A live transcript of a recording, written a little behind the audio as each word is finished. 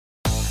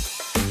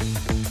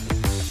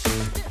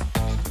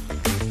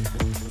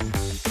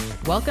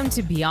Welcome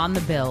to Beyond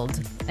the Build,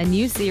 a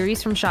new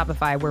series from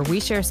Shopify where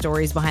we share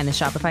stories behind the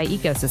Shopify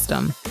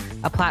ecosystem,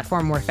 a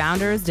platform where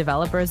founders,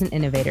 developers, and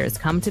innovators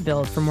come to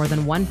build for more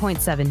than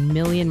 1.7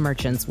 million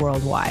merchants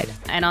worldwide.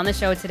 And on the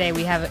show today,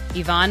 we have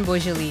Yvan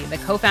Boisjoli, the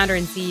co-founder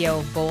and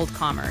CEO of Bold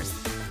Commerce.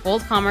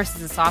 Bold Commerce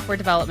is a software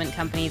development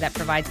company that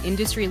provides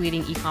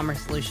industry-leading e-commerce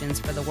solutions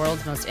for the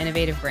world's most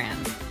innovative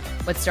brands.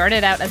 What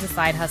started out as a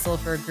side hustle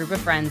for a group of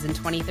friends in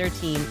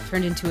 2013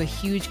 turned into a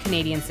huge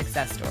Canadian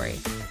success story.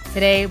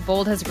 Today,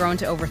 Bold has grown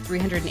to over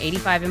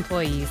 385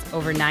 employees,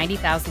 over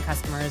 90,000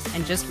 customers,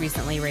 and just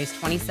recently raised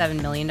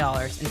 $27 million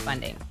in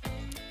funding.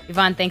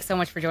 Yvan, thanks so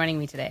much for joining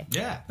me today.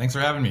 Yeah, thanks for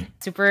having me.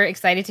 Super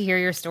excited to hear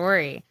your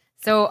story.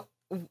 So,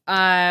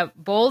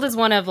 Bold is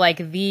one of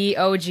the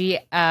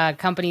OG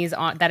companies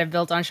that have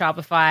built on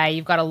Shopify.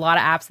 You've got a lot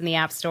of apps in the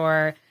App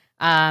Store.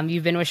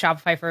 You've been with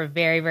Shopify for a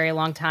very, very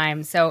long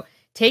time. So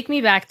take me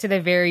back to the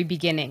very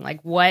beginning.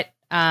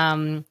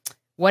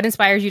 What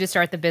inspired you to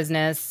start the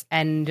business,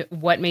 and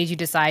what made you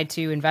decide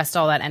to invest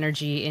all that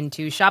energy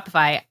into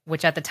Shopify,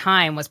 which at the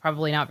time was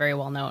probably not very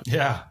well known?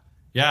 Yeah.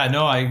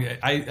 No,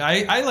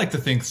 I like to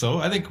think so.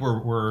 I think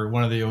we're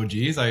one of the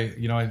OGs.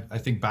 I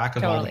think back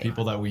of all the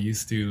people that we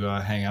used to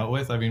hang out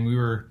with. I mean, we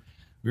were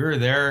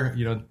there.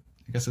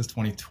 I guess it was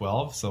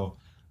 2012. So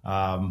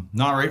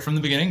not right from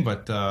the beginning,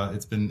 but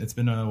it's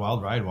been a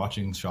wild ride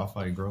watching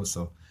Shopify grow.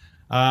 So.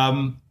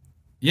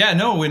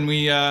 When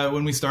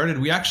we started,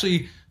 we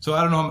actually, so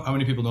I don't know how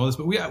many people know this,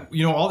 but we,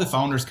 all the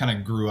founders kind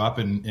of grew up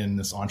in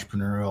this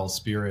entrepreneurial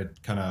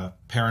spirit. Kind of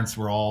parents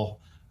were all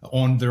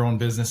owned their own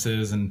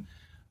businesses. And,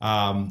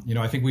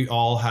 I think we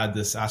all had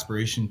this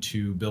aspiration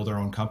to build our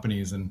own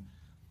companies, and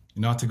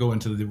not to go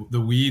into the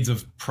weeds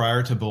of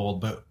prior to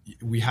Bold, but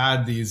we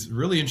had these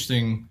really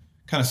interesting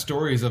kind of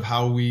stories of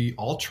how we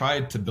all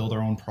tried to build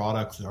our own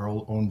product, our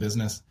own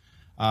business.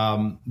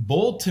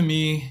 Bold to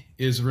me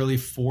is really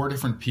four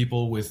different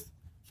people with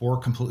four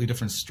completely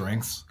different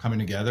strengths coming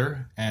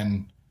together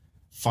and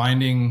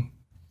finding,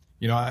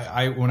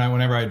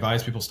 whenever I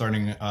advise people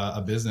starting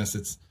a business,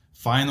 it's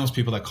find those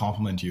people that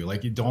complement you.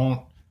 Like, you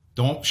don't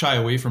shy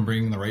away from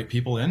bringing the right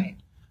people in. Right.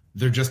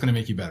 They're just going to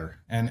make you better.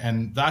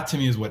 And that to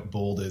me is what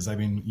Bold is. I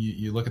mean,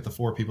 you look at the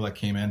four people that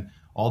came in,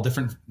 all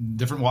different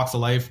walks of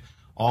life,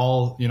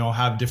 all,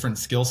 have different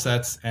skill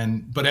sets,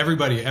 but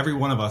every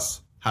one of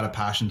us had a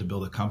passion to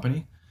build a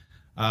company.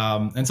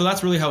 And so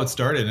that's really how it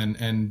started.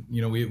 And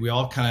we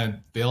all kind of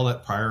failed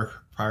at prior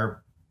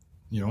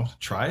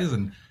tries.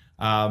 And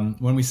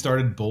when we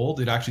started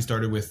Bold, it actually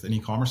started with an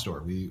e-commerce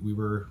store. We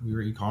were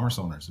e-commerce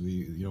owners.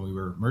 We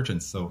were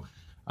merchants. So,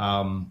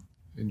 when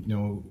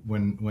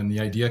the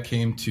idea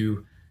came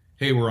to,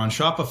 hey, we're on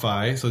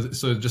Shopify.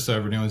 So just so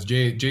everyone knows,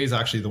 Jay's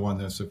actually the one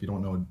that, so if you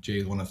don't know, Jay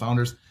is one of the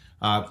founders.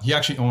 He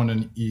actually owned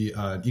an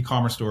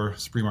e-commerce store,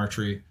 Supreme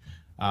Archery.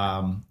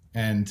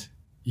 And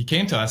he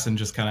came to us and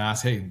just kind of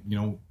asked, hey,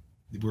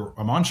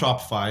 I'm on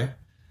Shopify.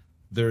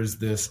 There's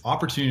this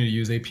opportunity to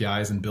use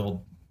APIs and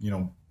build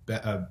some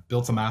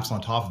apps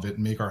on top of it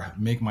and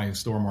make my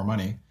store more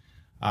money.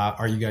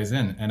 Are you guys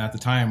in? And at the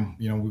time,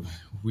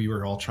 we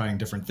were all trying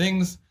different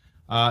things,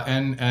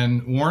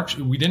 and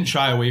we didn't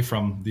shy away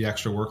from the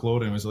extra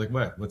workload. And it was like,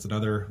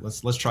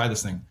 let's try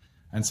this thing.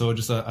 And so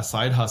just a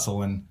side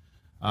hustle. And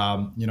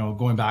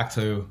going back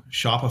to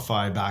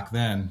Shopify back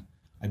then,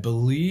 I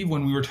believe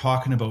when we were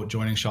talking about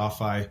joining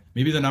Shopify,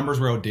 maybe the numbers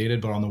were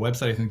outdated, but on the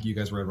website, I think you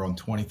guys were at around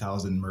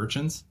 20,000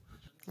 merchants.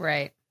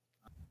 Right.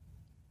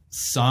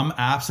 Some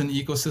apps in the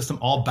ecosystem,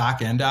 all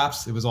back-end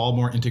apps. It was all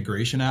more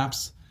integration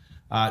apps.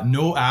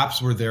 No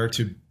apps were there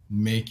to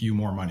make you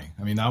more money.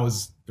 I mean, there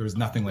was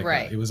nothing like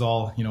that. It was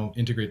all,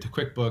 integrate to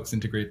QuickBooks,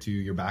 integrate to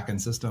your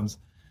back-end systems.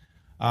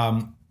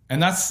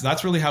 And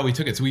that's really how we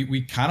took it. So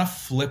we kind of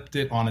flipped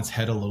it on its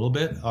head a little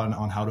bit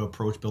on how to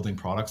approach building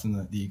products in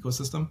the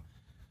ecosystem.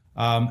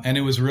 And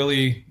it was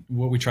really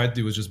what we tried to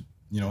do was just,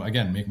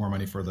 again, make more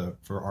money for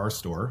our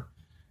store,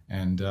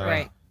 and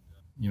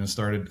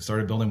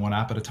started building one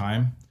app at a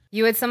time.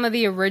 You had some of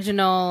the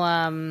original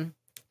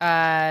front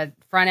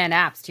end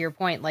apps, to your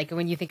point. Like,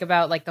 when you think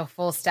about the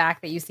full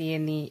stack that you see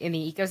in the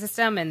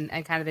ecosystem and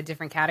kind of the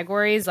different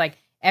categories, like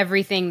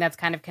everything that's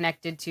kind of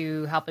connected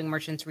to helping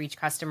merchants reach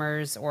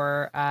customers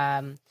or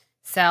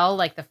sell,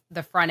 like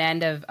the front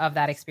end of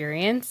that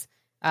experience.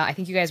 I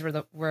think you guys were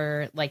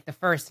the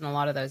first in a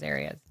lot of those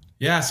areas.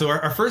 Yeah, so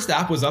our first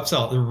app was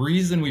Upsell. The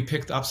reason we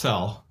picked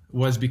Upsell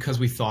was because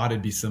we thought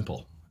it'd be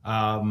simple.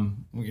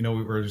 We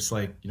were just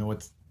like,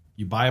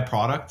 you buy a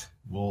product,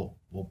 we'll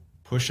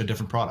push a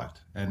different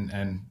product, and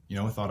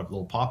thought of a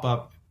little pop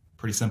up,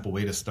 pretty simple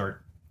way to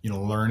start,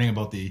 learning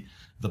about the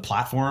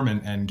platform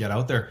and get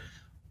out there.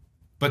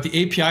 But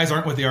the APIs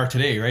aren't what they are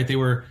today, right? They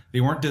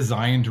weren't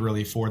designed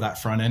really for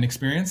that front end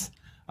experience.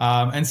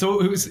 And so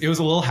it was a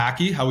little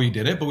hacky how we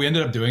did it, but we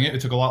ended up doing it.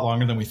 It took a lot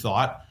longer than we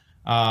thought.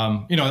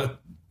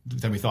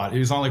 It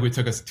was not like it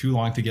took us too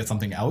long to get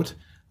something out.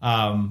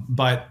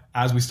 But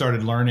as we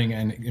started learning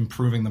and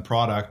improving the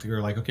product, we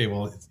were like, okay,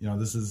 well,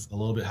 this is a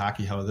little bit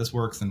hacky how this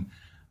works. And,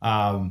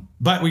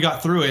 but we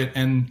got through it.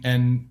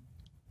 And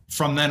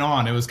from then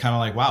on, it was kind of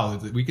like, wow,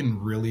 we can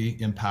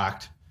really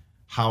impact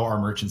how our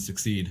merchants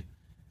succeed.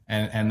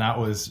 And that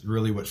was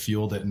really what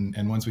fueled it.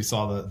 And once we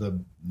saw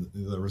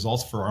the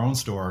results for our own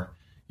store,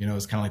 you know,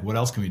 it's kind of like, what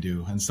else can we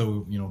do? And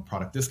so, you know,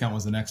 product discount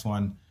was the next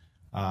one.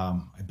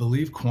 I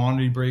believe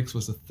quantity breaks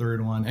was the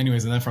third one.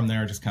 Anyways, and then from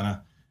there, just kind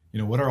of, you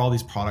know, what are all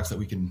these products that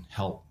we can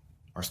help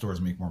our stores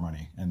make more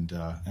money? And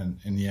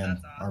in the end,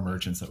 our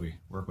merchants that we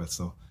work with.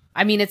 So,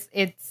 I mean,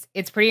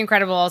 it's pretty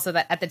incredible also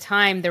that at the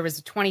time there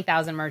was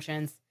 20,000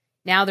 merchants.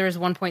 Now there's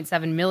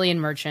 1.7 million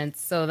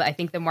merchants. So I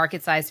think the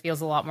market size feels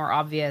a lot more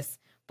obvious.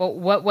 But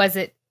what was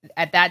it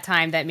at that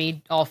time that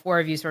made all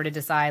four of you sort of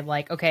decide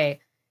like, okay,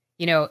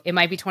 you know, it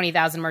might be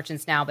 20,000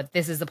 merchants now, but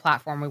this is the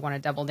platform we want to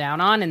double down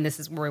on. And this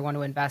is where we want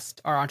to invest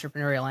our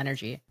entrepreneurial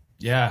energy.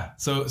 Yeah.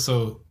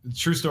 So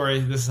true story.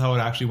 This is how it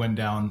actually went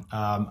down.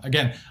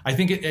 Again, I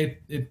think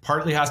it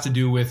partly has to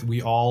do with,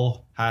 we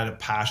all had a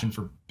passion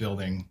for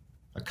building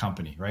a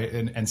company, right?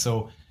 And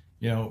so,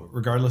 you know,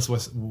 regardless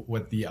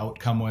what the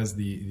outcome was,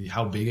 the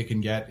how big it can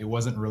get, it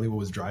wasn't really what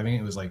was driving it.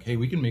 It was like, hey,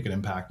 we can make an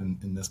impact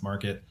in this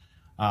market.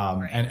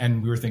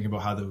 And we were thinking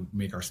about how to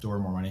make our store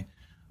more money.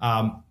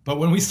 But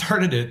when we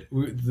started it,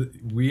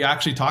 we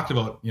actually talked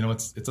about, you know,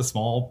 it's a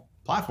small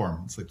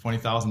platform. It's like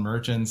 20,000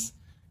 merchants.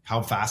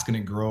 How fast can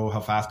it grow? How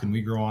fast can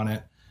we grow on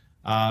it?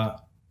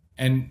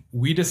 And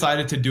we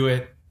decided to do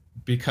it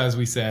because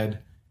we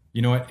said,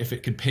 you know what, if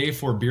it could pay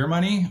for beer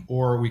money,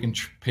 or we can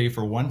pay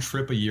for one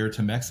trip a year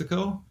to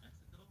Mexico,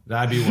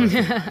 that'd be worth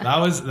it. That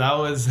was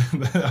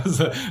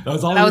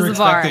all we were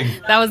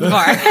expecting. That was the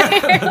bar.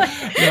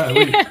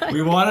 Yeah,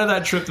 we wanted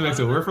that trip to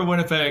Mexico. We're from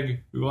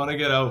Winnipeg. We want to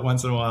get out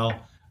once in a while.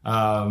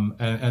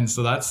 And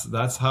so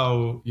that's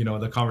how, you know,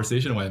 the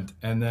conversation went.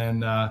 And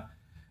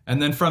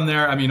then from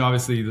there, I mean,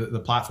 obviously the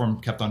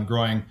platform kept on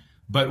growing,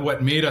 but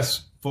what made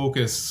us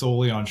focus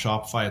solely on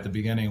Shopify at the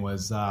beginning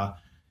was,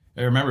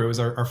 I remember it was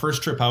our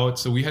first trip out.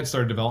 So we had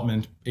started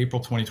development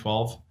April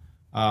 2012.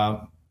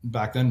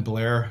 Back then,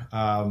 Blair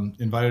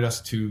invited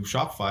us to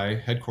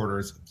Shopify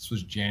headquarters. This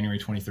was January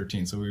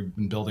 2013. So we've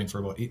been building for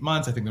about 8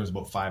 months. I think there was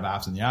about 5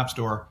 apps in the App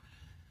Store.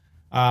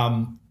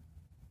 And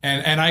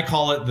I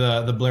call it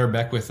the Blair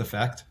Beckwith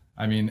effect.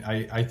 I mean,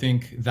 I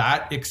think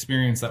that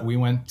experience that we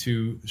went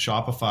to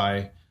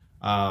Shopify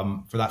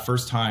for that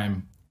first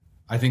time,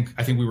 I think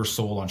we were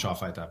sold on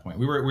Shopify at that point.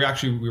 We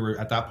were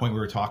at that point, we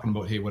were talking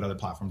about, hey, what other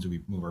platforms do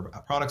we move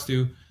our products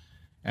to?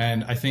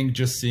 And I think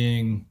just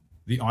seeing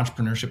the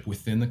entrepreneurship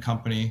within the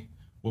company,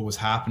 what was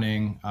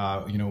happening,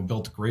 you know,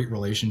 built great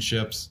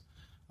relationships,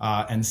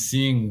 and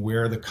seeing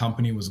where the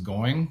company was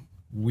going.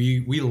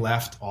 We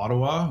left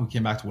Ottawa, we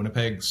came back to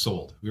Winnipeg,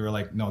 sold. We were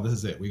like, no, this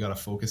is it. We got to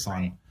focus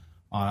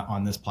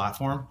on this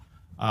platform.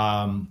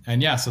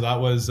 And yeah, so that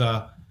was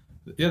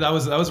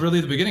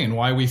really the beginning, and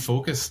why we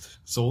focused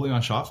solely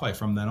on Shopify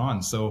from then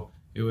on. So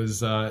it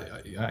was,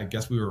 I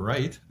guess we were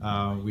right.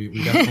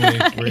 We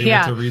definitely were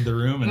able to read the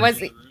room.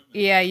 And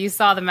yeah, you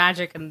saw the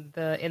magic in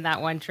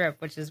that one trip,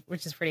 which is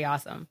pretty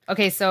awesome.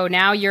 Okay, so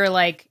now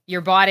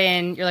you're bought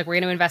in. You're like, we're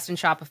going to invest in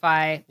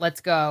Shopify. Let's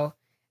go,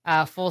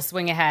 full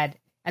swing ahead.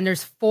 And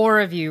there's 4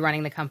 of you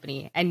running the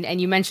company,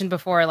 and you mentioned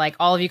before, like,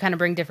 all of you kind of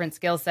bring different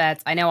skill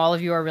sets. I know all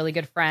of you are really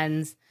good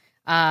friends.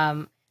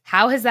 How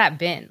has that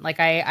been? Like,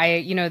 I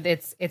you know,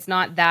 it's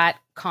not that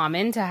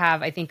common to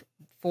have, I think,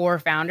 4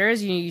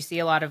 founders. You see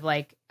a lot of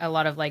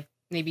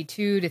maybe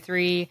 2 to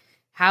 3.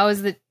 How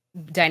has the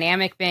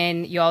dynamic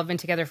been? You all have been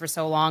together for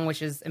so long,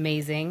 which is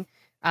amazing.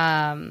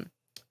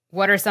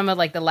 What are some of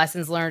like the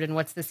lessons learned, and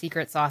what's the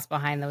secret sauce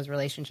behind those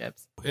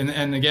relationships?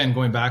 And again,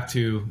 going back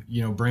to,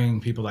 you know, bringing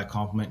people that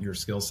complement your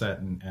skill set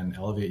and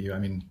elevate you. I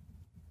mean,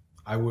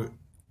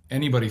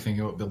 anybody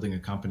thinking about building a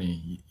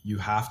company, you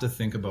have to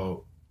think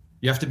about,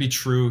 you have to be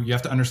true. You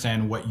have to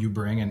understand what you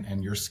bring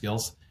and your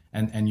skills,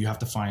 and you have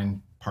to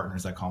find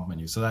partners that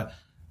complement you. So that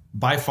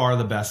by far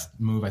the best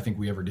move I think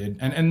we ever did.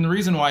 And the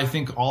reason why I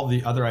think all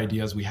the other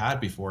ideas we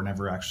had before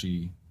never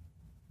actually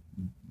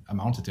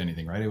amounted to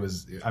anything, right? It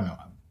was, I mean,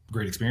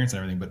 great experience and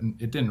everything, but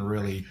it didn't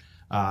really,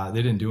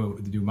 they didn't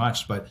do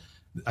much. But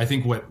I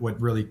think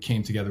what really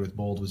came together with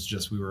Bold was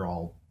just, we were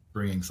all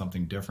bringing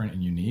something different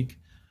and unique.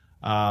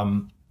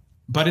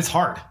 But it's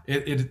hard.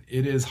 It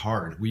is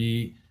hard.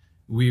 We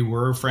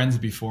were friends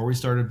before we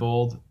started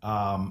Bold.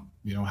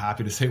 You know,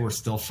 happy to say we're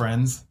still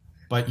friends,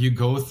 but you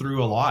go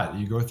through a lot.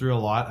 You go through a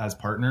lot as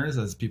partners,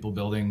 as people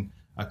building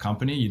a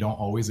company. You don't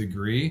always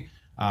agree.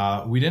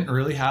 We didn't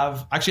really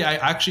have, I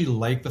actually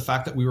like the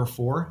fact that we were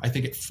 4. I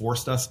think it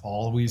forced us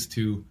always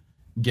to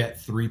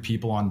get 3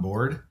 people on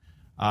board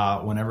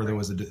whenever there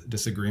was a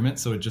disagreement.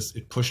 So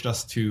it pushed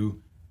us to,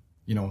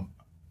 you know,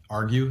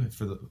 argue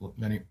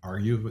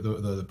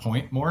the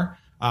point more,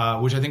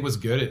 which I think was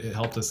good. It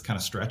helped us kind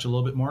of stretch a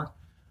little bit more.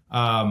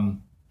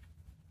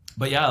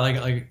 But yeah,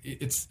 like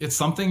it's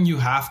something you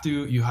have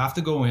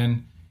to go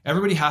in.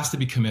 Everybody has to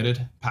be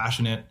committed,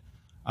 passionate,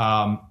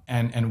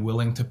 and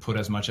willing to put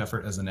as much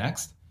effort as the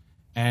next.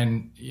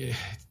 And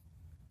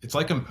it's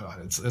like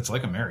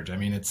a marriage. I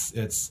mean,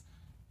 it's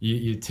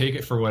you take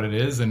it for what it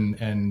is,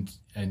 and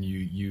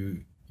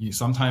you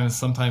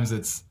sometimes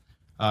it's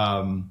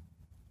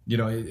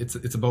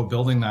It's about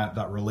building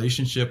that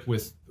relationship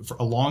for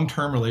a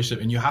long-term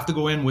relationship, and you have to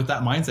go in with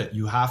that mindset.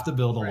 You have to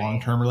build a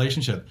long-term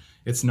relationship.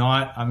 It's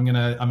not, I'm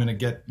gonna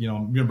get,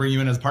 I'm gonna bring you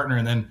in as a partner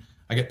and then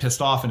I get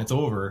pissed off and it's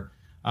over.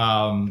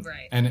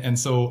 And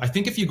so I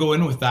think if you go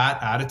in with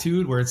that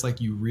attitude where it's like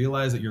you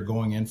realize that you're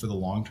going in for the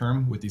long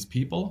term with these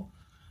people,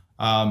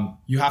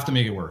 you have to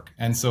make it work.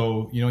 And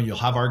so, you'll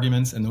have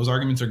arguments, and those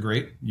arguments are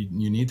great.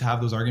 You need to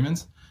have those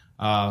arguments.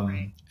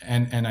 And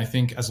I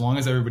think as long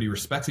as everybody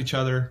respects each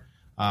other,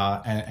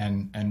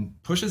 and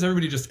pushes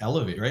everybody to just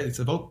elevate, right? It's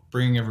about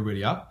bringing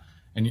everybody up,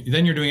 and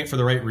then you're doing it for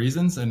the right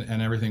reasons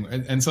and everything.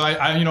 And so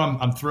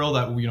I'm thrilled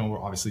that,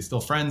 we're obviously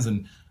still friends,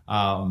 and,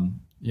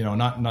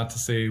 not to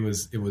say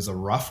it was a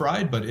rough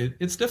ride, but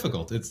it's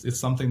difficult. It's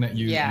something that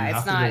you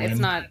have to go in.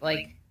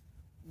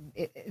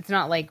 It's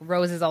not like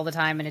roses all the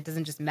time, and it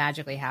doesn't just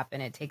magically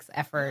happen. It takes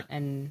effort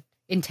and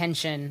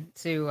intention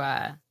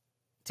to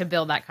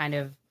build that kind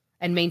of,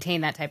 and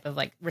maintain that type of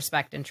like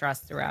respect and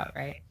trust throughout,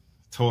 right?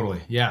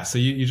 Totally. Yeah. So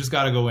you just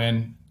got to go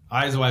in,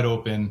 eyes wide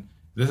open.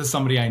 This is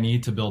somebody I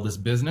need to build this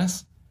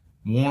business.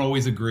 Won't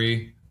always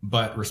agree,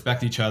 but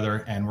respect each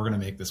other, and we're going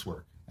to make this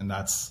work. And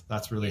that's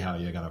really how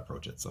you got to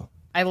approach it. So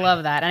I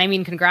love that. And I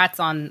mean, congrats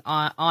on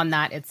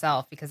that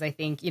itself, because I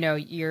think,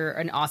 you're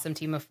an awesome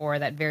team of four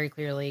that very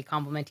clearly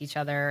complement each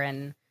other.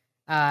 And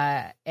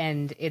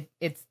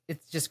it's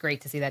just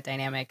great to see that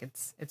dynamic.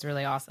 It's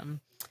really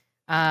awesome.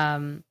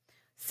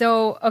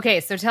 So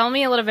tell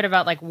me a little bit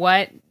about like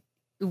what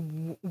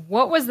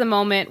was the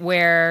moment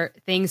where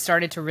things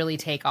started to really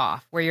take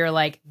off, where you're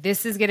like,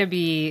 this is going to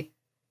be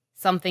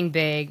something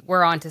big,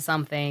 we're onto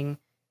something.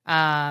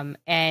 And,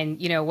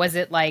 was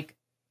it like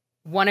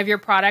one of your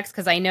products?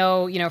 Cause I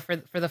know,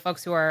 for the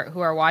folks who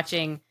are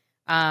watching,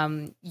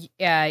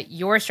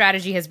 your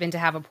strategy has been to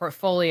have a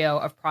portfolio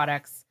of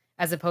products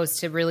as opposed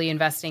to really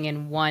investing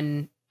in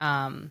one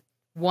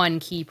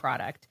key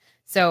product.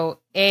 So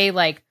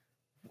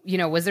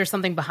was there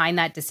something behind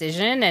that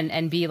decision,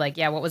 and B, like,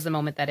 what was the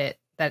moment that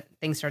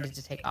things started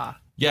to take off?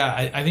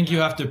 Yeah, I think you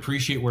have to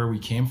appreciate where we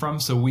came from.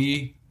 So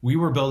we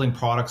were building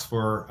products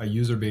for a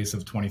user base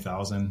of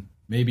 20,000,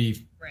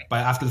 maybe by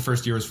after the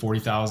first year was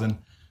 40,000.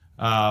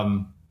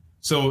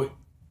 So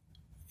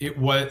it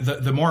was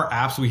the more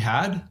apps we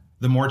had,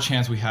 the more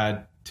chance we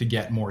had to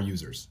get more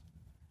users.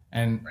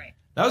 And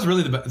that was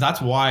really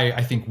that's why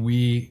I think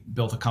we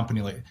built a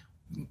company. Like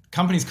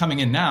companies coming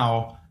in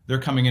now,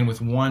 they're coming in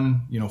with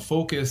one,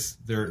 focus.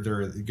 They're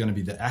going to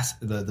be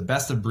the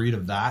best of breed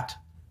of that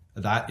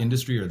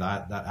industry or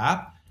that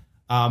app.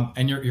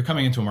 And you're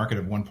coming into a market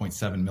of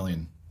 1.7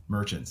 million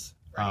merchants.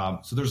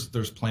 So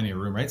there's plenty of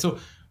room, right? So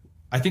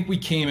I think we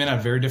came in at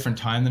a very different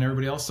time than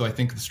everybody else. So I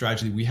think the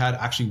strategy we had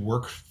actually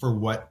worked for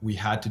what we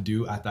had to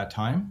do at that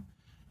time.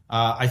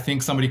 I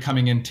think somebody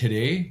coming in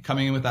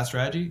with that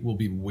strategy will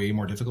be way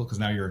more difficult, because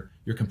now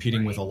you're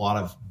competing with a lot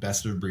of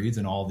best of breeds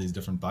in all these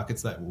different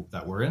buckets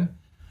that we're in.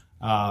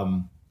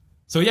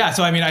 So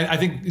I mean, I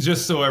think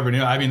just so everybody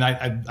knows, I mean,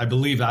 I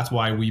believe that's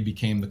why we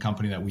became the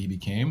company that we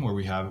became, where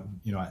we have,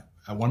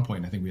 at one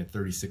point, I think we had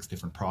 36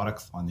 different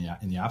products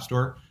in the App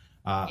Store.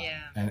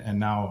 And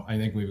now I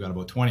think we've got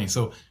about 20.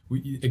 So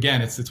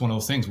it's one of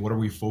those things. What are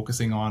we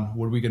focusing on?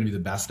 What are we going to be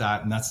the best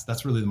at? And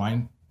that's really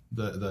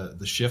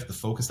the shift, the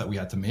focus that we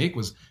had to make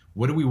was,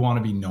 what do we want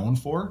to be known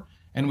for?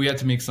 And we had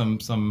to make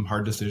some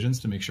hard decisions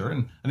to make sure.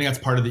 And I think that's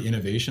part of the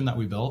innovation that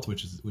we built,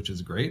 which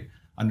is great.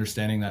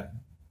 Understanding that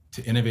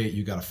to innovate,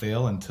 you got to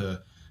fail,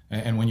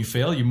 and when you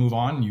fail, you move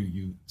on,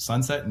 you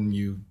sunset, and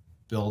you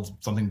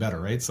build something better,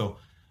 right? So,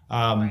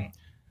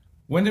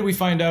 when did we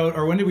find out,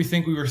 or when did we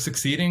think we were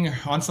succeeding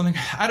on something?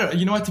 I don't.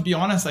 You know what? To be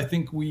honest, I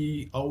think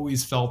we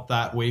always felt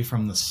that way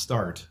from the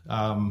start.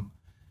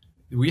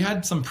 We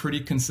had some pretty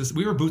consistent.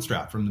 We were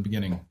bootstrapped from the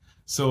beginning,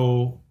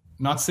 so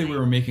not to say we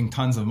were making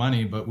tons of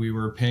money, but we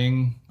were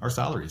paying our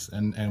salaries,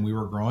 and we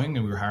were growing,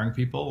 and we were hiring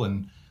people,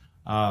 and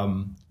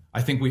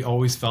I think we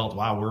always felt,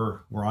 wow,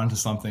 we're onto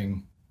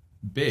something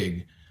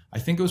big. I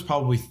think it was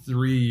probably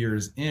 3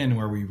 years in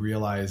where we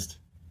realized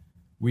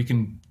we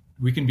can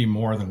be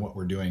more than what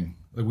we're doing.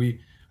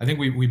 I think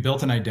we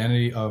built an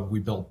identity we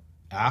built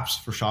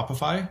apps for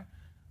Shopify.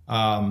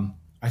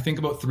 I think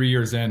about 3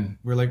 years in,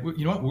 we're like,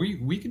 you know what,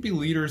 we could be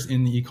leaders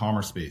in the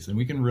e-commerce space, and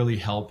we can really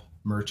help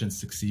merchants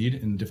succeed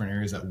in the different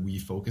areas that we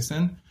focus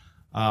in.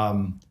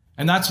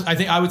 And that's, I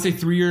think I would say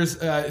 3 years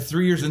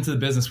into the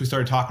business, we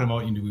started talking about,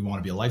 do we want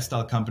to be a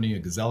lifestyle company, a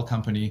gazelle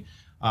company?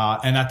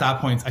 And at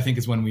that point, I think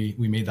is when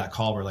we made that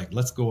call. We're like,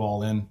 let's go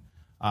all in.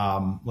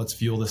 Let's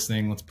fuel this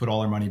thing. Let's put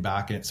all our money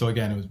back in. So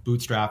again, it was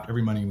bootstrapped.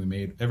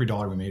 Every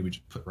dollar we made, we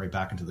just put right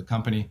back into the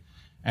company.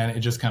 And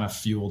it just kind of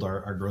fueled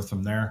our growth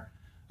from there.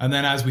 And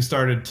then as we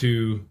started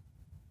to,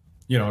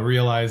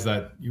 realize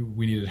that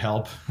we needed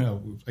help,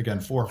 again,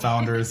 4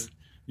 founders,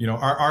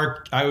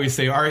 I always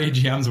say our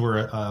AGMs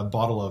were a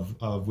bottle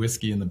of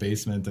whiskey in the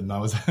basement, and that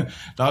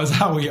was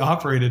how we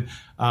operated.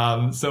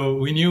 So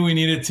we knew we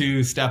needed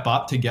to step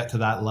up to get to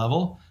that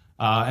level.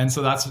 And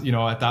so that's,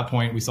 at that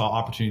point we saw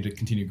opportunity to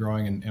continue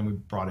growing, and we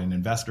brought in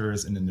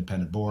investors, an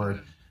independent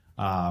board.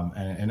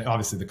 And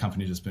obviously the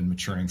company just been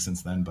maturing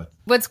since then. But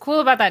what's cool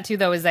about that too,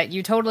 though, is that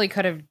you totally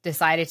could have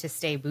decided to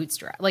stay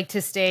bootstrap, like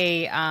to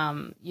stay,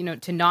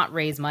 to not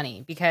raise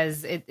money,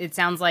 because it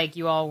sounds like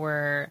you all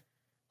were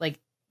like,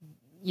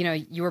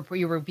 you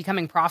were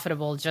becoming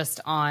profitable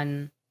just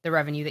on the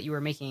revenue that you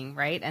were making,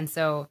 right? And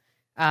so,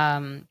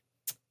 I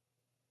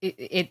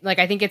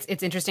think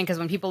it's interesting because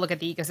when people look at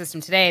the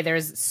ecosystem today,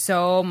 there's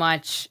so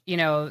much,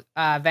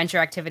 venture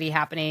activity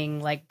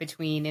happening, like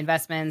between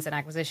investments and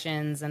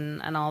acquisitions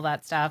and all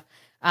that stuff.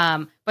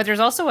 But there's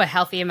also a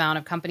healthy amount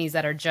of companies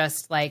that are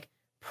just like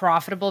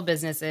profitable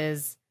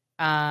businesses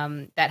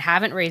that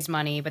haven't raised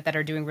money, but that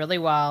are doing really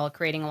well,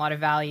 creating a lot of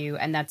value.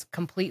 And that's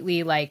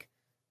completely like,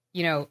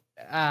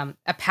 a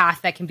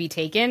path that can be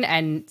taken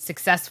and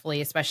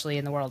successfully, especially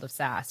in the world of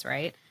SaaS,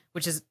 right?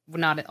 Which is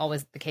not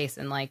always the case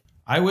in like.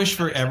 I wish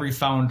for every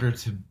founder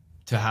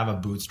to have a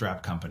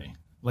bootstrap company.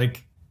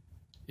 Like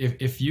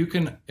if you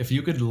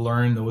could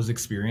learn those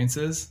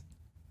experiences,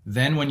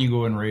 then when you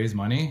go and raise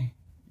money,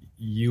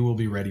 you will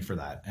be ready for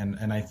that.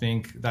 And I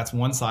think that's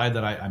one side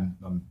that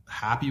I'm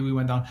happy we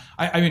went down.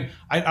 I mean,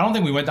 I don't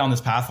think we went down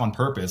this path on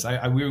purpose.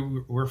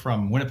 We're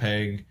from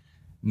Winnipeg,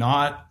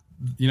 not,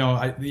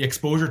 the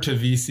exposure to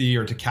VC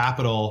or to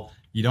capital,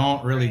 you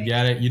don't really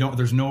get it.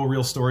 There's no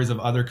real stories of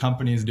other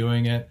companies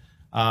doing it.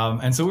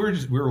 And so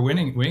we were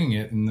winging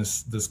it in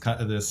this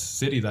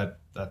city that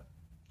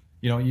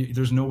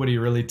there's nobody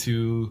really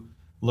to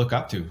look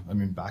up to. I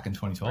mean, back in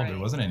 2012, There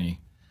wasn't any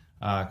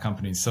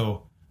companies.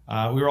 So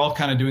we were all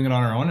kind of doing it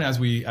on our own as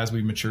we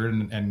matured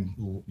and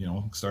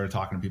started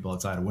talking to people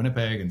outside of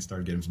Winnipeg and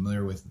started getting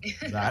familiar with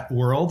that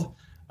world.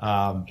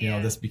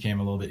 This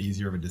became a little bit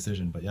easier of a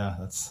decision. But yeah,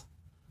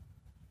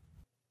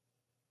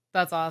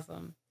 that's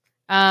awesome.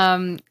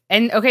 And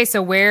okay,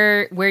 so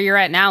where you're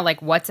at now,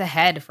 like what's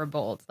ahead for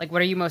Bold? Like,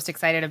 what are you most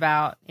excited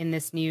about in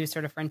this new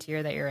sort of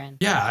frontier that you're in?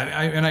 Yeah,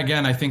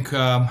 I think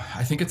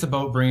it's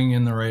about bringing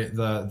in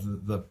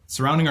the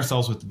surrounding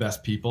ourselves with the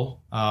best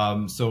people.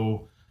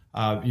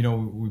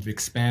 We've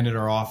expanded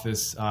our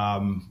office.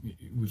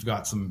 We've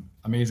got some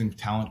amazing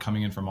talent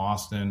coming in from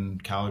Austin,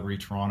 Calgary,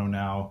 Toronto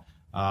now,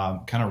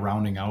 kind of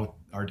rounding out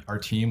our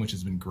team, which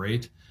has been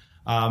great.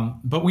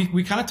 But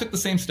we kind of took the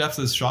same steps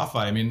as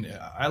Shopify. I mean,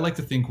 I like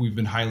to think we've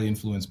been highly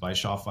influenced by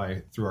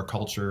Shopify through our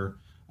culture.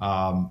 A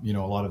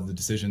lot of the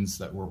decisions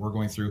that we're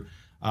going through.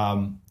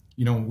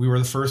 We were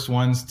the first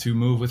ones to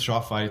move with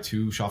Shopify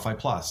to Shopify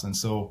Plus, and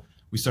so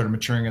we started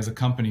maturing as a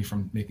company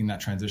from making that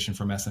transition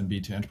from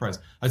SMB to enterprise.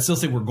 I'd still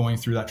say we're going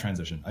through that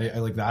transition. I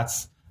like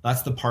that's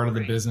the part of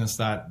the business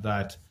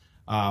that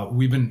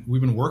we've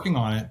been working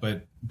on it,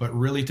 but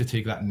really to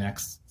take that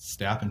next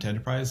step into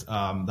enterprise,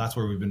 that's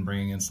where we've been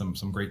bringing in some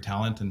great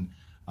talent. And,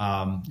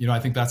 I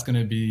think that's going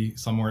to be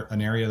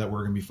an area that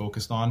we're going to be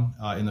focused on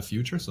in the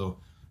future. So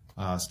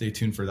stay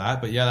tuned for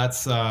that. But yeah,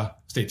 that's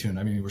stay tuned.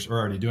 I mean, we're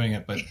already doing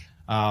it, but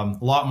a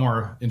lot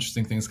more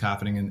interesting things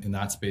happening in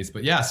that space.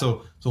 But yeah,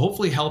 so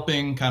hopefully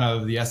helping kind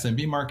of the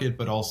SMB market,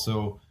 but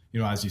also,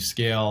 as you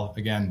scale,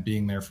 again,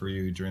 being there for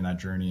you during that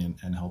journey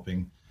and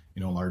helping,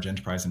 large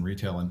enterprise and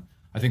retail. And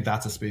I think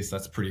that's a space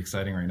that's pretty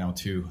exciting right now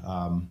too.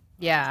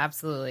 Yeah,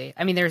 absolutely.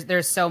 I mean,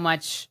 there's so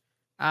much,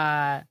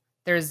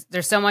 there's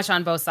so much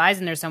on both sides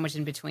and there's so much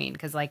in between.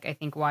 Cause like, I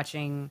think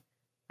watching,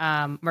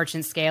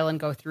 merchants scale and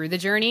go through the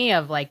journey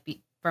of like,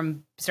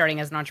 from starting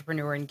as an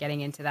entrepreneur and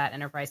getting into that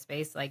enterprise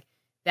space, like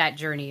that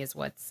journey is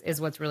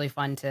what's really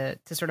fun to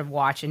sort of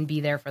watch and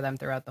be there for them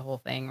throughout the whole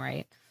thing.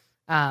 Right.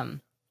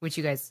 Which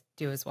you guys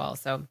do as well.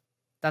 So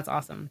that's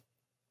awesome.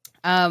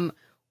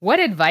 What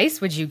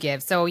advice would you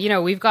give? So,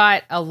 we've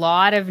got a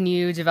lot of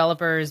new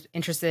developers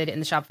interested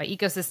in the Shopify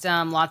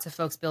ecosystem, lots of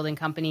folks building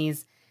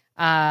companies.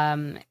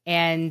 And,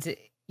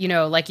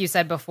 like you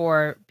said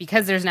before,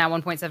 because there's now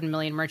 1.7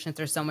 million merchants,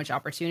 there's so much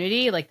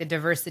opportunity. Like the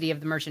diversity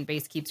of the merchant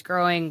base keeps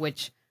growing,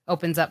 which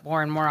opens up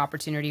more and more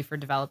opportunity for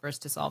developers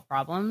to solve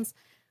problems.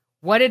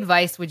 What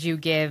advice would you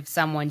give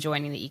someone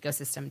joining the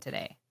ecosystem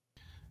today?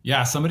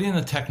 Yeah, somebody in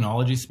the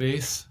technology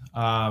space,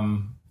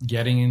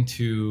 getting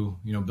into,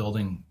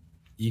 building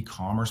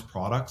e-commerce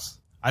products.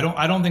 I don't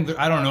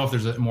know if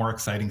there's a more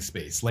exciting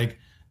space. Like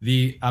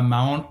the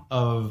amount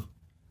of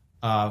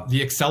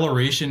the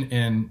acceleration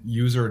in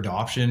user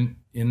adoption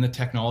in the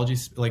technology,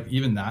 like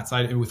even that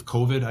side with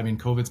COVID. I mean,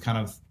 COVID's kind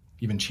of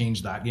even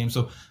changed that game.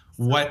 So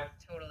what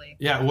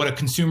a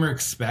consumer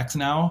expects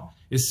now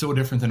is so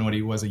different than what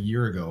he was a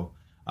year ago.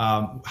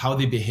 How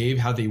they behave,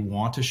 how they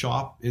want to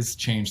shop is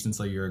changed since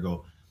a year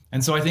ago.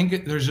 And so I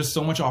think there's just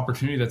so much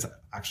opportunity that's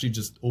actually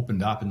just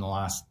opened up in the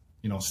last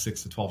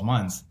 6 to 12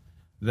 months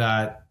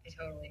that I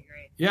totally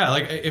agree. Yeah.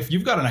 Like if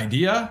you've got an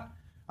idea,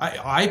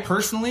 I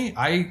personally,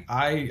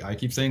 I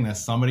keep saying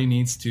this, somebody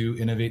needs to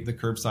innovate the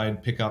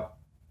curbside pickup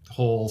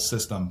whole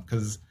system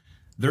because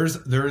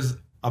there's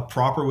a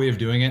proper way of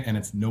doing it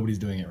and nobody's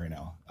doing it right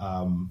now.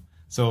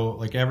 So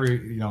like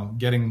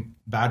getting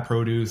bad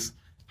produce,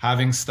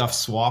 having stuff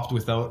swapped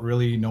without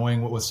really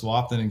knowing what was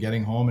swapped and then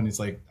getting home and it's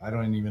like, I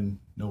don't even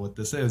know what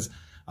this is.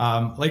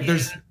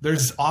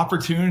 There's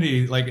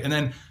opportunity, and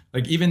then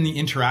even the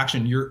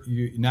interaction,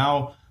 you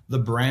now the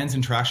brand's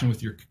interaction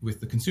with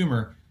the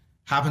consumer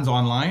happens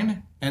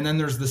online, and then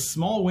there's this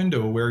small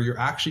window where you're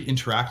actually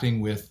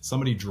interacting with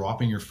somebody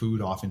dropping your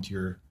food off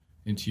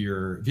into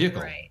your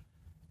vehicle. Right.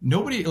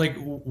 Nobody, like,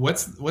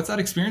 what's that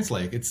experience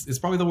like? It's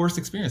probably the worst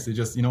experience. They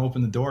just,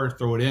 open the door,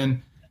 throw it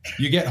in.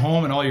 You get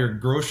home and all your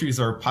groceries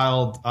are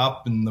piled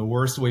up in the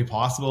worst way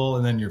possible,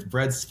 and then your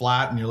bread's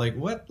flat, and you're like,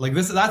 what? Like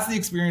that's the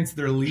experience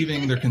they're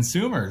leaving their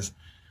consumers.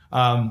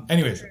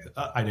 Anyways,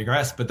 I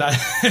digress, but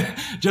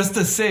that just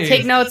to say,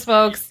 take notes,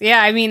 folks.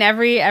 Yeah, I mean,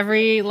 every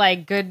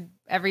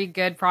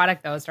good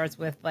product though starts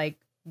with like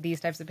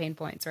these types of pain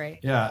points, right?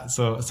 Yeah.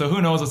 So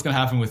who knows what's going to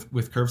happen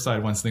with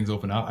curbside once things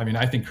open up? I mean,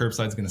 I think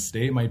curbside's going to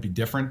stay. It might be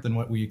different than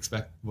what we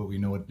expect, what we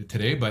know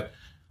today, but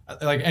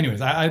like, anyways,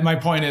 my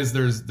point is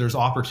there's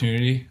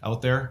opportunity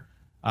out there,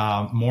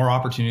 more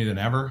opportunity than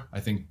ever. I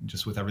think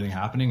just with everything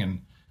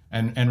happening,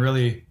 and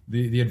really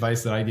the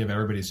advice that I give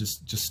everybody is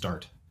just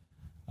start.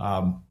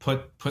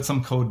 Put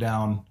some code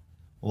down,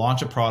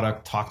 launch a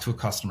product, talk to a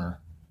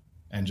customer,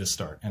 and just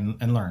start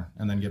and learn,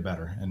 and then get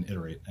better and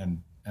iterate.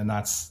 And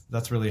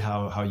that's really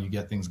how you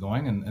get things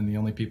going. And the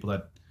only people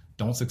that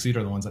don't succeed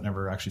are the ones that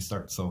never actually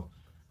start. So,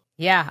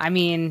 yeah, I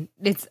mean,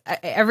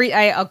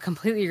 I'll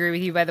completely agree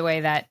with you, by the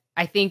way, that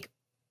I think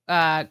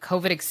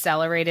COVID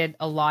accelerated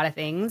a lot of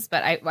things,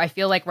 but I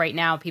feel like right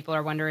now people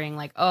are wondering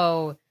like,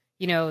 oh,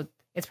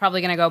 it's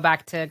probably going to go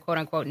back to quote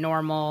unquote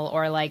normal,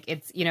 or like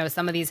it's,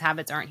 some of these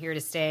habits aren't here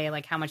to stay.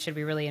 Like, how much should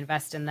we really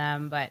invest in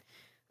them? But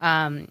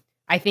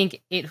I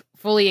think it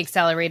fully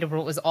accelerated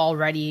what was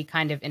already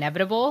kind of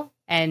inevitable.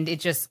 And it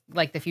just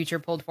like the future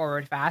pulled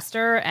forward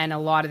faster. And a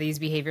lot of these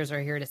behaviors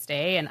are here to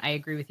stay. And I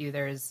agree with you.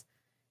 It's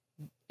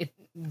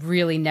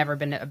really never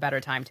been a better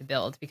time to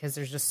build, because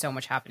there's just so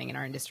much happening in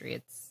our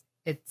industry.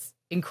 It's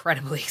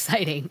incredibly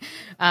exciting.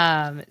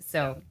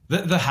 So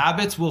the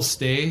habits will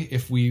stay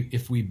if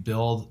we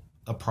build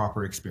a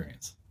proper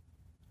experience,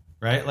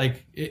 right?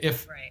 Like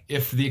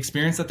if the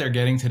experience that they're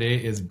getting today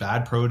is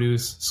bad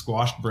produce,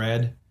 squashed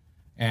bread,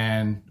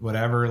 and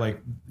whatever,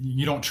 like,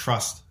 you don't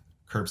trust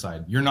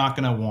curbside, you're not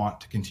going to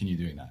want to continue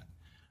doing that.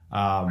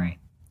 Right.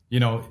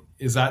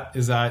 Is that,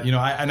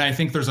 I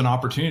think there's an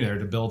opportunity there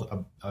to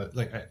build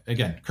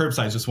again,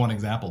 curbside is just one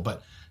example,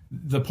 but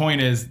the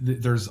point is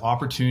there's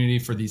opportunity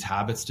for these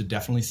habits to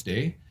definitely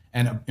stay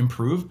and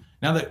improve.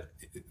 Now that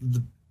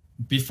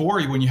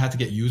before, when you had to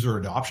get user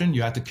adoption,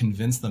 you had to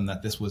convince them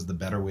that this was the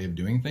better way of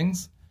doing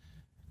things.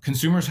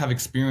 Consumers have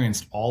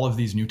experienced all of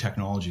these new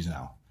technologies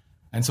now.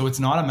 And so it's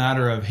not a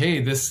matter of,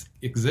 hey, this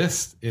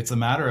exists. It's a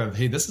matter of,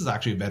 hey, this is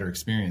actually a better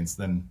experience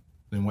than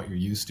what you're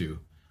used to,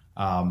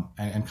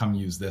 and come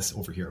use this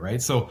over here,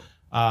 right? So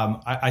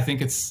I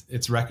think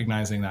it's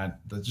recognizing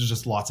that there's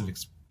just lots of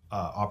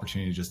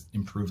opportunity to just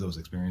improve those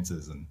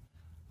experiences. And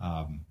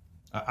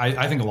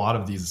I think a lot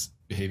of these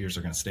behaviors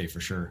are going to stay for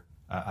sure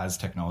as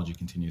technology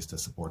continues to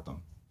support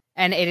them.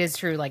 And it is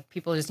true, like,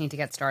 people just need to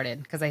get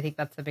started, because I think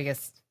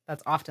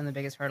that's often the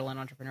biggest hurdle in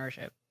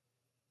entrepreneurship.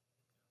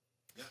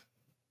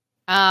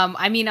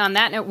 I mean, on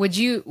that note, would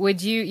you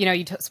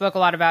spoke a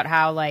lot about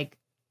how, like,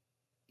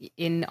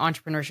 in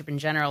entrepreneurship in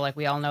general, like,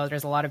 we all know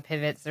there's a lot of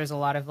pivots, there's a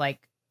lot of like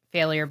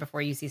failure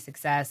before you see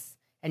success,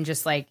 and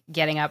just like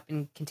getting up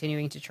and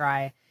continuing to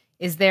try.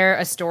 Is there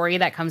a story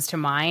that comes to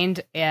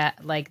mind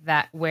like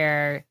that,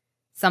 where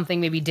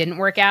something maybe didn't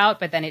work out,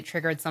 but then it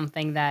triggered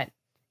something that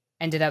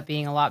ended up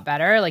being a lot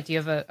better? Like, do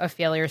you have a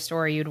failure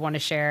story you'd want to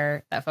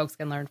share that folks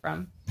can learn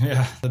from?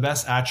 Yeah. The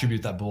best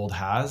attribute that Bold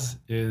has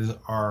is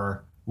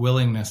our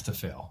willingness to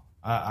fail.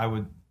 I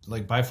would,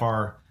 like, by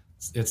far,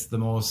 it's the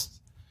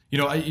most,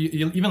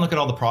 you even look at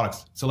all the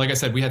products. So like I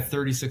said, we had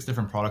 36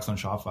 different products on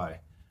Shopify.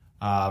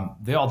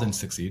 They all didn't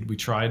succeed. We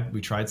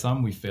tried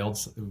some, we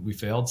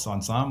failed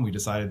on some. We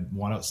decided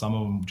some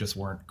of them just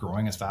weren't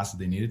growing as fast as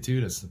they needed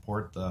to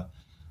support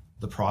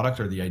the product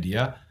or the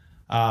idea.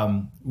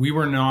 We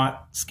were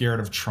not scared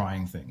of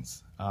trying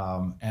things.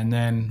 And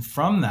then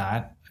from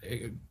that,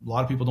 a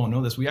lot of people don't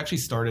know this, we actually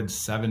started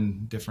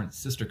 7 different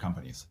sister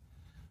companies.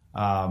 Oh,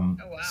 wow.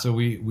 So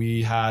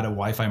we had a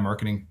Wi-Fi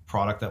marketing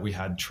product that we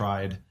had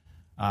tried.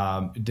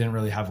 It didn't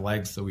really have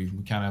legs, so we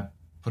kind of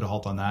put a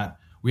halt on that.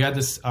 We had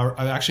this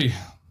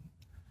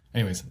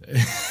anyways,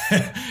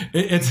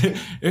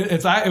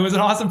 it was an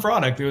awesome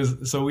product.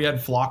 We had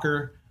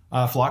Flocker,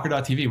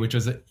 Flocker.tv, which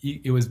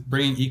was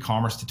bringing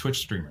e-commerce to Twitch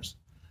streamers.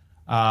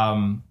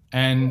 And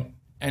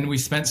we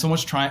spent so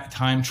much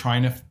time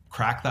trying to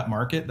crack that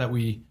market that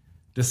we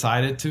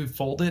decided to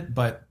fold it.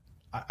 But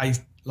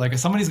if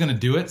somebody's going to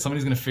do it,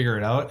 somebody's going to figure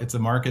it out. It's a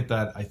market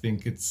that I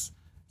think it's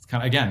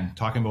kind of, again,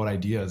 talking about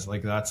ideas,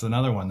 like, that's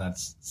another one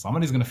that's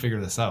somebody's going to figure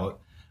this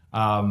out.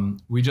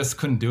 We just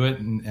couldn't do it.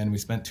 And we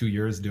spent 2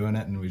 years doing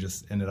it, and we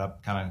just ended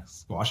up kind of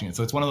squashing it.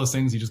 So it's one of those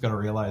things you just got to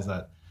realize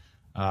that,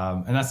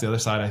 and that's the other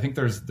side. I think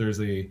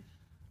there's a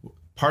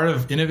part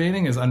of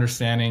innovating is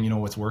understanding,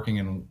 what's working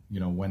and,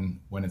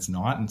 when it's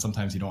not. And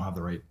sometimes you don't have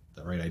the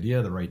right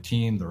idea, the right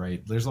team,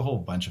 there's a whole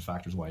bunch of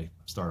factors why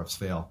startups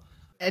fail.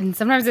 And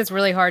sometimes it's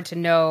really hard to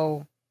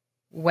know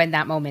when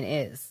that moment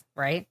is,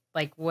 right?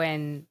 Like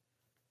when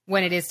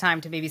when it is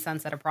time to maybe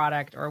sunset a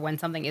product or when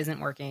something isn't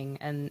working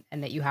and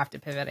that you have to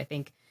pivot. I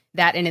think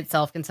that in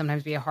itself can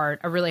sometimes be a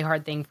really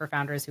hard thing for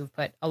founders who've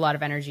put a lot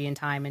of energy and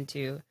time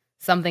into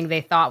something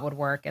they thought would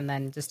work and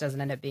then just doesn't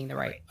end up being the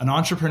right. An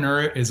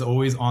entrepreneur is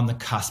always on the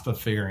cusp of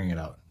figuring it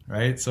out,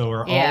 right? So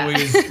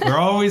we're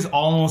always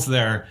almost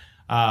there.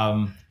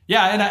 And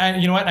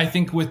you know what? I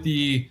think with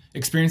the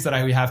experience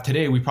that we have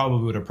today, we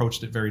probably would have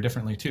approached it very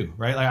differently too,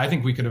 right? Like I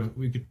think we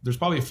could. There's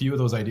probably a few of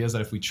those ideas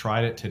that if we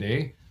tried it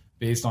today,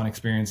 based on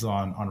experience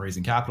on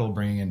raising capital,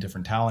 bringing in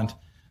different talent,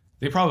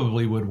 they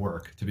probably would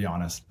work, to be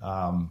honest.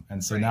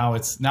 And so now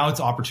it's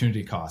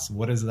opportunity cost.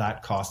 What is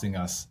that costing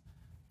us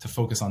to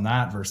focus on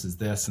that versus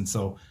this? And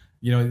so,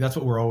 you know, that's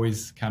what we're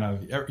always kind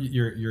of,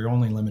 your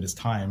only limit is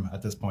time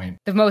at this point.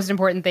 The most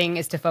important thing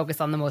is to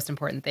focus on the most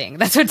important thing.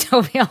 That's what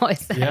Toby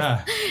always says.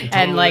 Yeah. Totally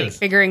and like is.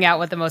 Figuring out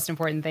what the most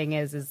important thing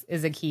is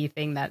a key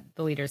thing that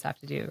the leaders have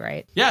to do,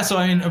 right? Yeah. So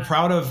I mean, I'm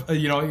proud of,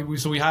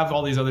 so we have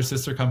all these other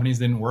sister companies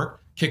didn't work.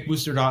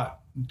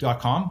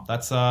 Kickbooster.com.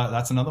 That's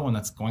another one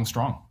that's going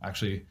strong,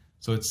 actually.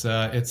 So it's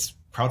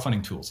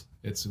crowdfunding tools.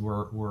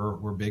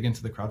 We're big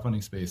into the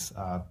crowdfunding space.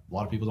 A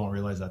lot of people don't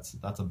realize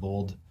that's a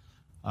bold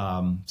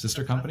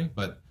sister company,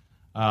 but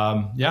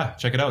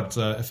check it out. It's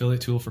an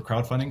affiliate tool for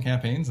crowdfunding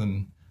campaigns,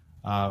 and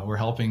we're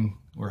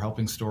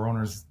helping store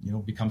owners,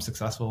 become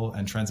successful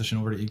and transition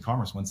over to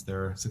e-commerce once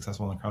they're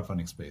successful in the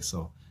crowdfunding space.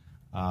 So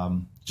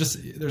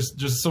there's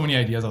just so many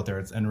ideas out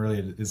there, and really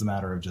it is a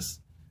matter of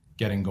just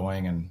getting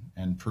going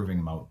and proving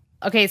them out.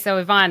 Okay, so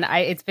Yvan,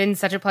 it's been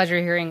such a pleasure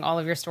hearing all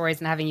of your stories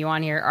and having you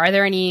on here. Are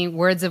there any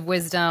words of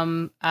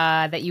wisdom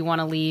that you want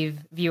to leave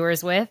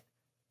viewers with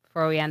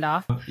before we end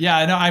off?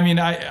 Yeah, no, I mean,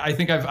 I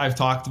think I've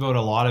talked about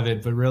a lot of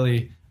it, but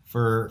really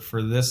for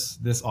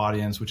this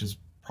audience, which is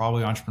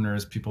probably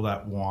entrepreneurs, people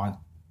that want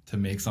to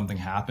make something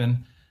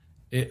happen,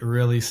 it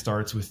really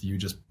starts with you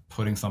just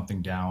putting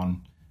something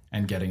down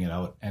and getting it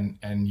out.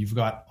 And you've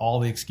got all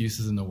the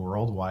excuses in the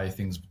world why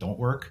things don't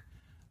work.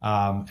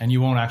 And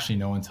you won't actually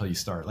know until you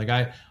start. Like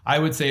I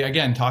would say,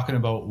 again, talking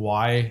about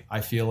why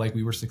I feel like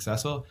we were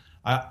successful,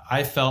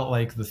 I felt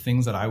like the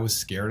things that I was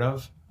scared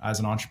of as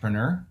an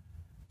entrepreneur,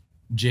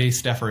 Jay,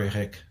 Steph, or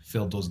Eric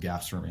filled those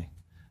gaps for me.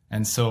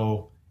 And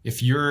so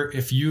if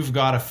you've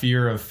got a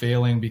fear of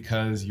failing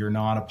because you're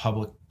not a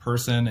public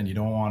person and you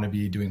don't want to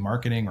be doing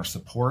marketing or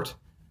support,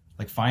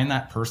 like find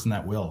that person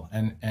that will.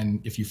 And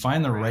if you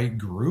find the right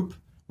group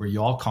where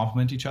you all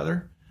complement each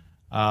other,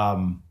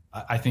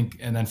 I think,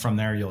 and then from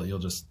there you'll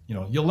just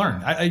you'll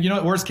learn.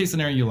 Worst case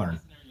scenario, you learn.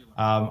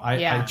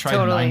 I tried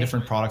totally. 9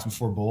 different products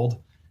before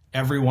Bold.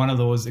 Every one of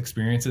those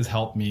experiences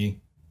helped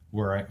me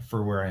where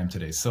I am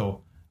today.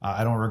 So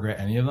I don't regret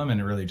any of them,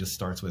 and it really just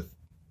starts with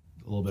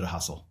a little bit of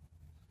hustle.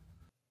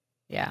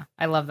 Yeah,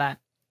 I love that.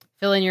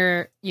 Fill in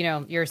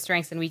your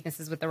strengths and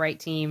weaknesses with the right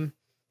team,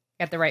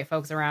 get the right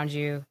folks around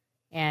you,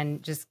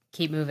 and just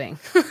keep moving.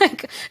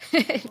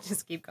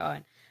 Just keep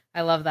going.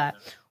 I love that.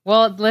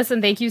 Well,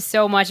 listen, thank you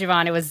so much,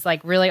 Yvan. It was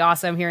like really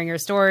awesome hearing your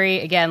story.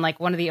 Again, like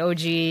one of the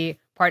OG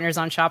partners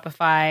on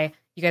Shopify.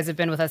 You guys have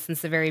been with us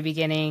since the very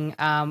beginning.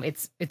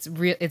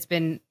 It's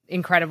been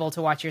incredible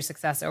to watch your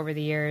success over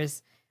the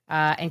years,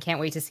 and can't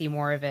wait to see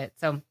more of it.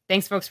 So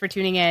thanks, folks, for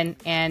tuning in,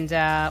 and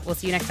we'll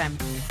see you next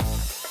time.